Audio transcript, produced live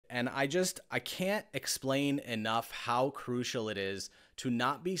And I can't explain enough how crucial it is to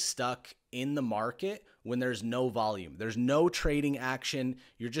not be stuck in the market when there's no volume. There's no trading action.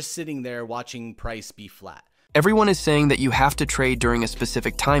 You're just sitting there watching price be flat. Everyone is saying that you have to trade during a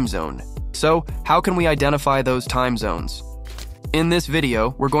specific time zone. So, how can we identify those time zones? In this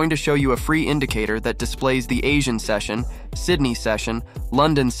video, we're going to show you a free indicator that displays the Asian session, Sydney session,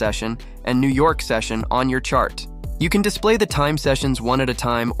 London session, and New York session on your chart. You can display the time sessions one at a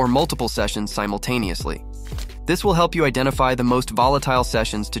time or multiple sessions simultaneously. This will help you identify the most volatile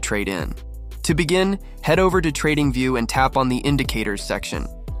sessions to trade in. To begin, head over to TradingView and tap on the Indicators section.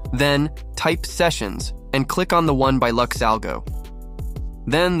 Then, type Sessions and click on the one by LuxAlgo.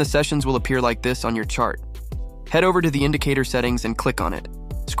 Then, the sessions will appear like this on your chart. Head over to the indicator settings and click on it.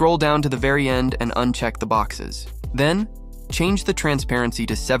 Scroll down to the very end and uncheck the boxes. Then, change the transparency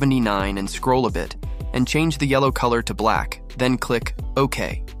to 79 and scroll a bit, and change the yellow color to black, then click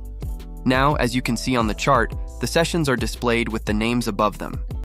OK. Now, as you can see on the chart, the sessions are displayed with the names above them.